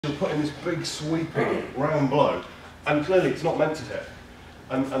She'll put in this big sweeping round blow, and clearly it's not meant to hit.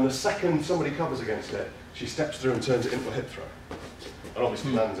 And the second somebody covers against it, she steps through and turns it into a hip throw. And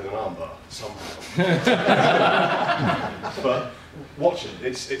obviously lands in an armbar somehow. But watch it,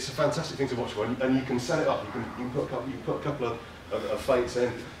 it's a fantastic thing to watch for, and you can set it up, you can put a couple of feints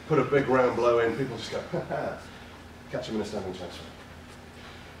in, put a big round blow in, people just go, ha ha, catch them in a standing transfer.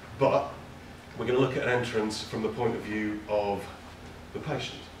 But we're going to look at an entrance from the point of view of the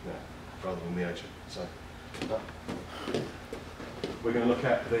patient now, rather than the agent. So we're going to look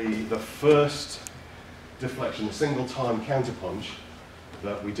at the first deflection, the single time counterpunch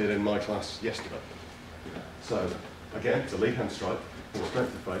that we did in my class yesterday. So again, it's a lead hand strike, straight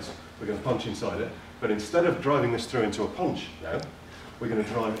to the face. We're going to punch inside it, but instead of driving this through into a punch now, we're going to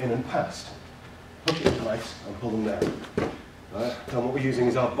drive in and past, hook it in place and pull them down. And what we're using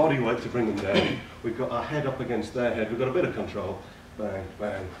is our body weight to bring them down. We've got our head up against their head. We've got a bit of control. Bang,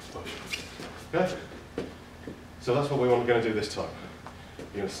 bang, push. Okay? So that's what we're going to do this time.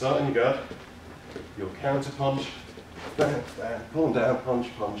 You're going to start in your guard. You'll counter punch. Bang, bang, pull them down, punch,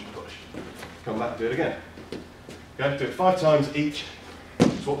 punch, push. Come back and do it again. Okay? Do it 5 times each.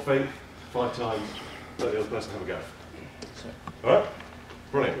 Swap feet. 5 times. Let the other person have a go. Alright?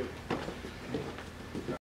 Brilliant.